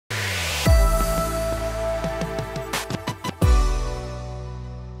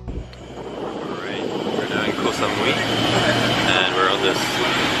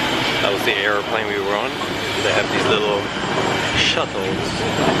little shuttles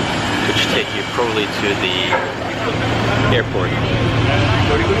which take you probably to the airport.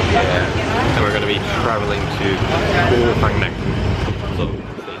 Yeah. And we're gonna be traveling to Cologne. So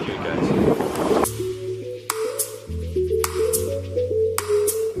stay tuned, guys.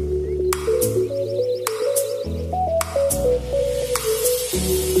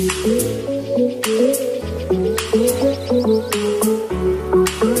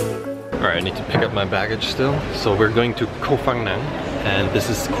 Alright, I need to pick up my baggage still. So we're going to Koh Phangan, and this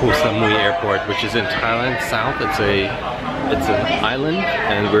is Koh Samui Airport, which is in Thailand, south. It's an island,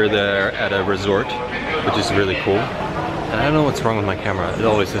 and we're there at a resort, which is really cool. And I don't know what's wrong with my camera. It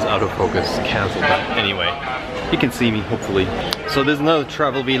always says out of focus, cancel, but anyway, you can see me hopefully. So there's another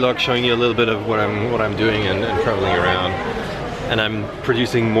travel vlog showing you a little bit of what I'm doing and traveling around. And I'm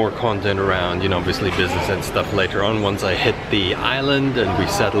producing more content around, you know, obviously business and stuff later on once I hit the island and we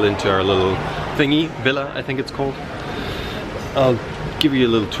settle into our little thingy, villa, I think it's called. I'll give you a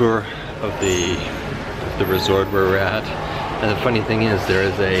little tour of the resort where we're at. And the funny thing is,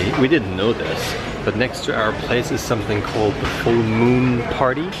 we didn't know this, but next to our place is something called the full moon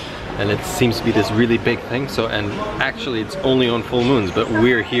party. And it seems to be this really big thing. So, and actually it's only on full moons, but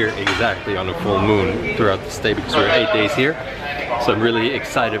we're here exactly on a full moon throughout the stay because we're 8 days here. So I'm really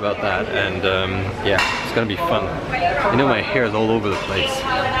excited about that, and yeah, it's gonna be fun. You know, my hair is all over the place.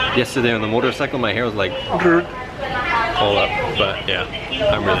 Yesterday on the motorcycle, my hair was like all up, but yeah,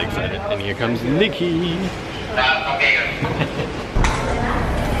 I'm really excited. And here comes Nikki.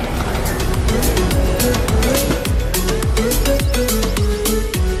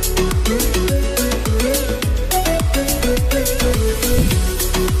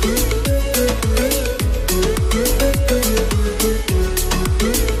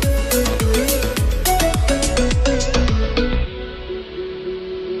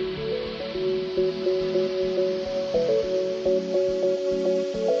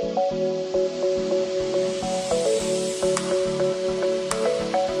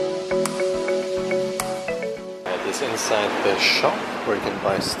 Inside the shop where you can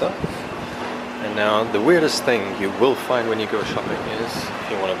buy stuff. And now the weirdest thing you will find when you go shopping is if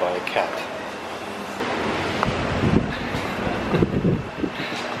you want to buy a cat.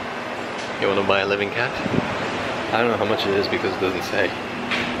 You want to buy a living cat? I don't know how much it is because it doesn't say.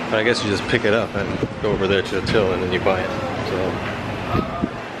 But I guess you just pick it up and go over there to the till and then you buy it. So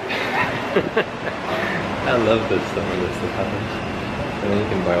I love this stuff when this stuff happens. And then you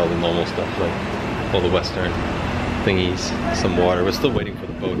can buy all the normal stuff, like all the Western thingies, some water. We're still waiting for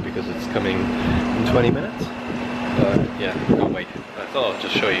the boat because it's coming in 20 minutes. But yeah, we'll wait. I thought I'll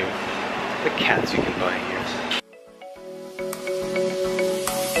just show you the cats you can buy here.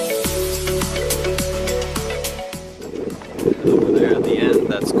 Over there at the end,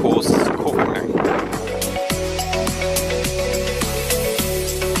 that's Koh Phangan.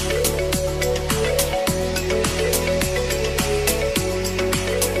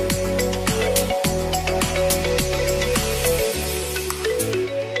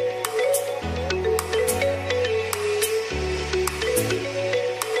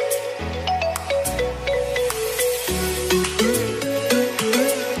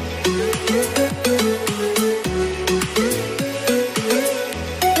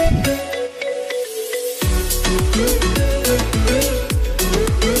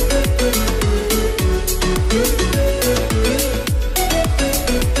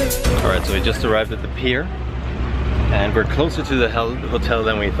 So we just arrived at the pier and we're closer to the hotel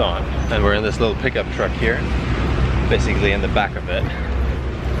than we thought, and we're in this little pickup truck here, basically in the back of it.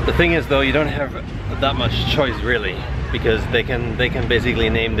 The thing is though, you don't have that much choice really, because they can basically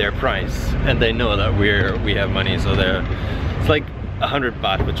name their price and they know that we have money, so it's like 100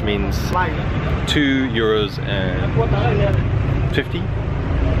 baht, which means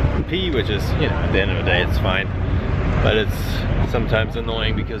 €2.50, which is, you know, at the end of the day it's fine. But it's sometimes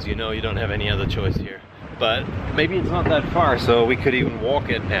annoying because you know you don't have any other choice here. But maybe it's not that far, so we could even walk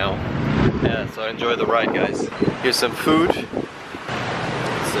it now. Yeah, so enjoy the ride, guys. Here's some food.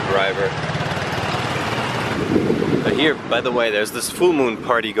 It's the driver. But here, by the way, there's this full moon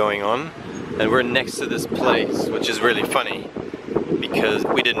party going on, and we're next to this place, which is really funny because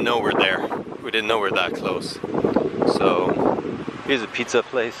we didn't know we're there. We didn't know we're that close. So here's a pizza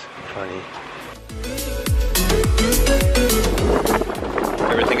place. Funny.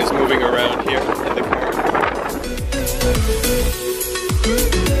 Everything is moving around here in the car.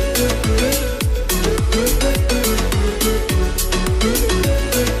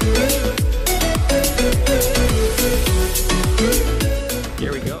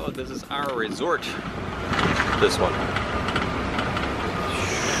 Here we go. This is our resort. This one.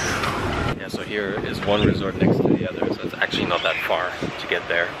 Yeah, so here is one resort next to the actually not that far to get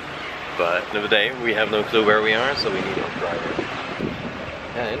there. But at the end of the day, we have no clue where we are, so we need a driver.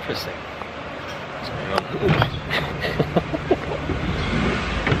 Yeah, interesting. What's going on?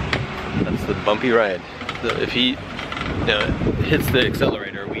 That's the bumpy ride. If he hits the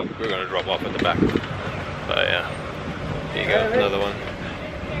accelerator, we're gonna drop off at the back. But yeah, here you go, another one.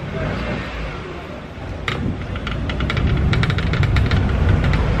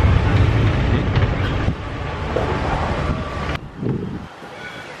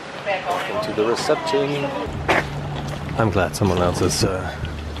 To the reception. I'm glad someone else is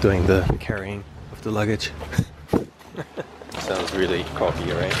doing the carrying of the luggage. Sounds really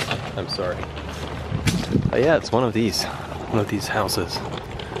cocky, right? I'm sorry. But yeah, it's one of these houses.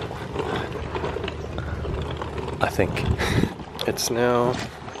 I think it's now,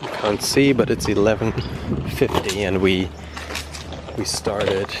 you can't see, but it's 11:50, and we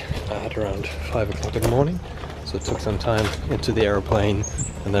started at around 5 o'clock in the morning. So it took some time into the airplane,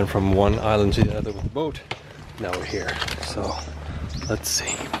 and then from one island to the other with the boat. Now we're here, so let's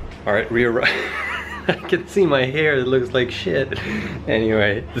see. All right, we arrived. I can see my hair, it looks like shit.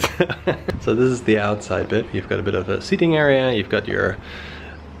 Anyway, so this is the outside bit. You've got a bit of a seating area. You've got your,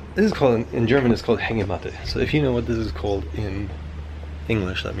 this is called, in German it's called Hängematte. So if you know what this is called in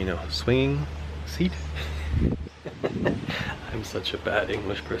English, let me know. Swinging seat? I'm such a bad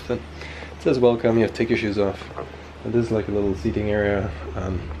English person. It says welcome, you have to take your shoes off. And this is like a little seating area.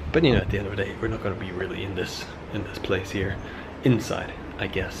 But you know, at the end of the day, we're not going to be really in this place here. Inside, I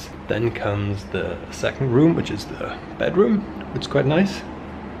guess. Then comes the second room, which is the bedroom. It's quite nice.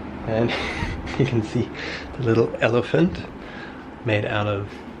 And you can see the little elephant made out of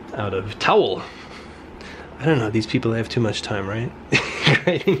towel. I don't know, these people have too much time, right?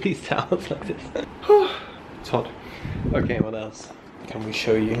 Creating these towels like this. It's hot. Okay, what else can we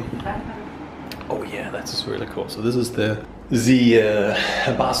show you? Oh yeah, that's really cool. So this is the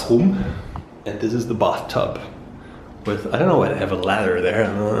bathroom, and this is the bathtub. With, I don't know why they have a ladder there.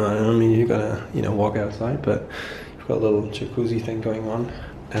 I don't mean you're gonna, walk outside, but you've got a little jacuzzi thing going on,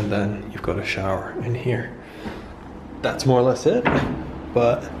 and then you've got a shower in here. That's more or less it,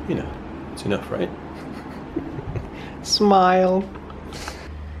 but it's enough, right? Smile.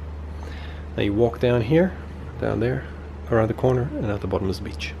 Now you walk down here, down there, around the corner, and at the bottom is the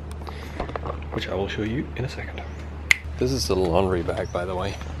beach, which I will show you in a second. This is the laundry bag, by the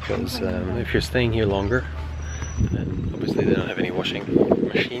way, because if you're staying here longer, and obviously they don't have any washing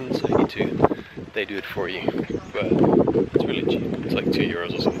machines, so they do it for you. But it's really cheap. It's like €2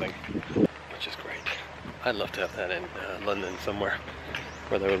 or something, which is great. I'd love to have that in London somewhere,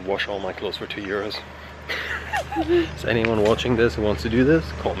 where they would wash all my clothes for €2. Is anyone watching this who wants to do this?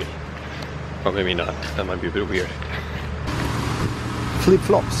 Call me. Or maybe not. That might be a bit weird.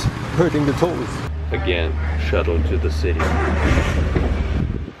 Flip-flops, hurting the toes. Again, shuttle to the city.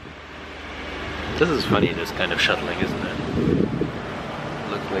 This is funny, this kind of shuttling, isn't it?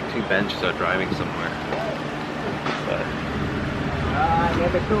 Looks like two benches are driving somewhere. But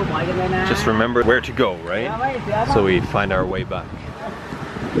just remember where to go, right? So we find our way back.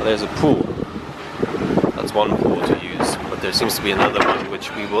 There's a pool. That's one pool to use, but there seems to be another one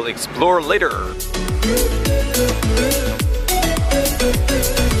which we will explore later.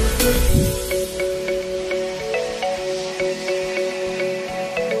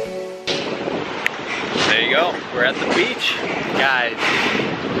 We're at the beach, guys.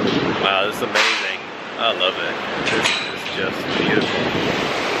 Wow, this is amazing. I love it. This is just beautiful.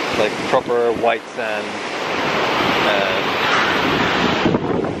 Like proper white sand. And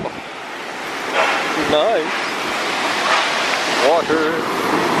nice water.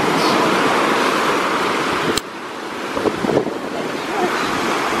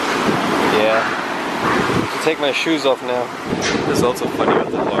 Yeah. To take my shoes off now. This is also funny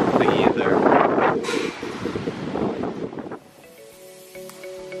with the lock thingy in there.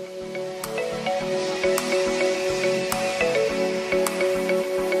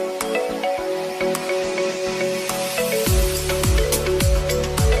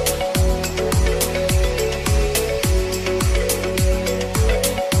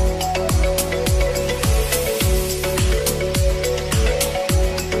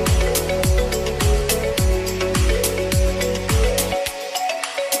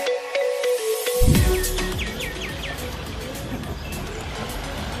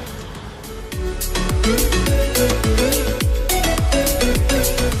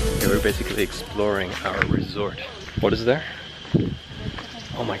 Basically exploring our resort. What is there?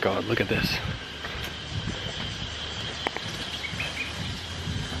 Oh my god, look at this.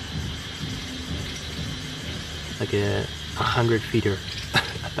 Like a 100 feeder,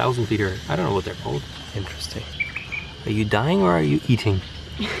 1,000 feeder. I don't know what they're called. Interesting. Are you dying or are you eating?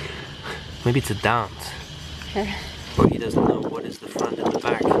 Maybe it's a dance. Or he doesn't know what is the front and the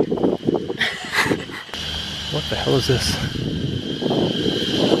back. What the hell is this?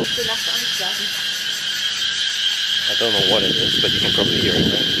 I don't know what it is, but you can probably hear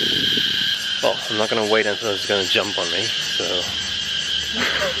it, right? Well, I'm not gonna wait until it's gonna jump on me, so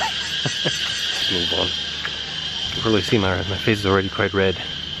let's move on. You can probably see my face is already quite red.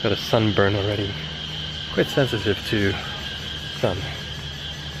 Got a sunburn already. Quite sensitive to sun.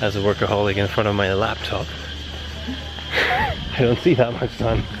 As a workaholic in front of my laptop, I don't see that much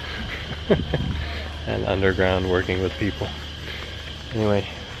sun. And underground working with people. Anyway,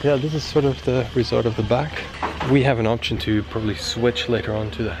 yeah, this is sort of the resort of the back. We have an option to probably switch later on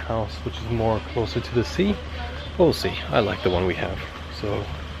to the house, which is more closer to the sea. We'll see. I like the one we have. So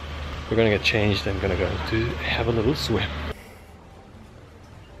we're gonna get changed and gonna go to have a little swim.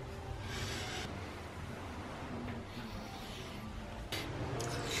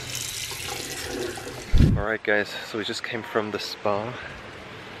 Alright guys, so we just came from the spa.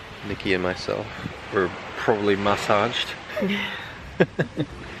 Nikki and myself were probably massaged.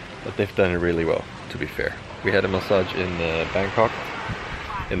 But they've done it really well, to be fair. We had a massage in Bangkok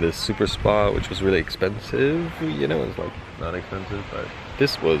in this super spa, which was really expensive. You know, it's like not expensive, but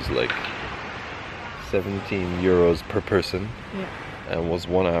this was like 17 euros per person. Yeah. And was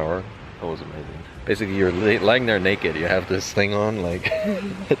 1 hour. That was amazing. Basically, you're lying there naked. You have this thing on, like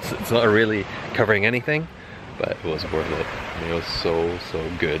it's not really covering anything, but it was worth it. I mean, it was so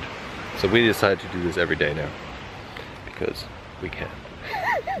good. So we decided to do this every day now because we can.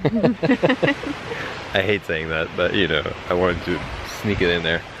 I hate saying that, but you know, I wanted to sneak it in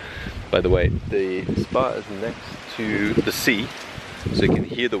there. By the way, the spa is next to the sea, so you can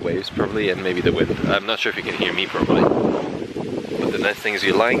hear the waves probably, and maybe the wind. I'm not sure if you can hear me properly. But the nice thing is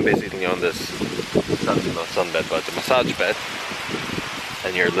you're lying basically on this not sunbed, but the massage bed,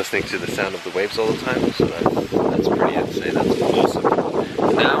 and you're listening to the sound of the waves all the time. So that's pretty insane. That's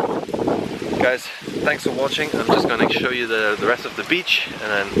awesome. Now, guys, thanks for watching. I'm just gonna show you the rest of the beach,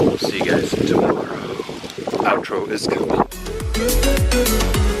 and then we'll see you guys tomorrow. Outro is coming.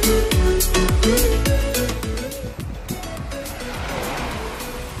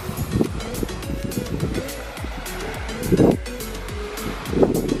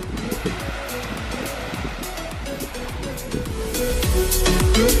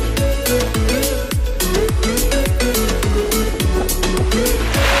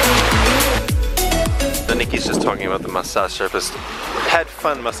 Nikki's just talking about the massage therapist. Had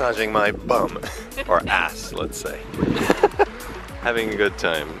fun massaging my bum, or ass, let's say. Having a good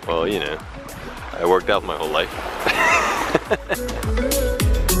time. Well, you know, I worked out my whole life.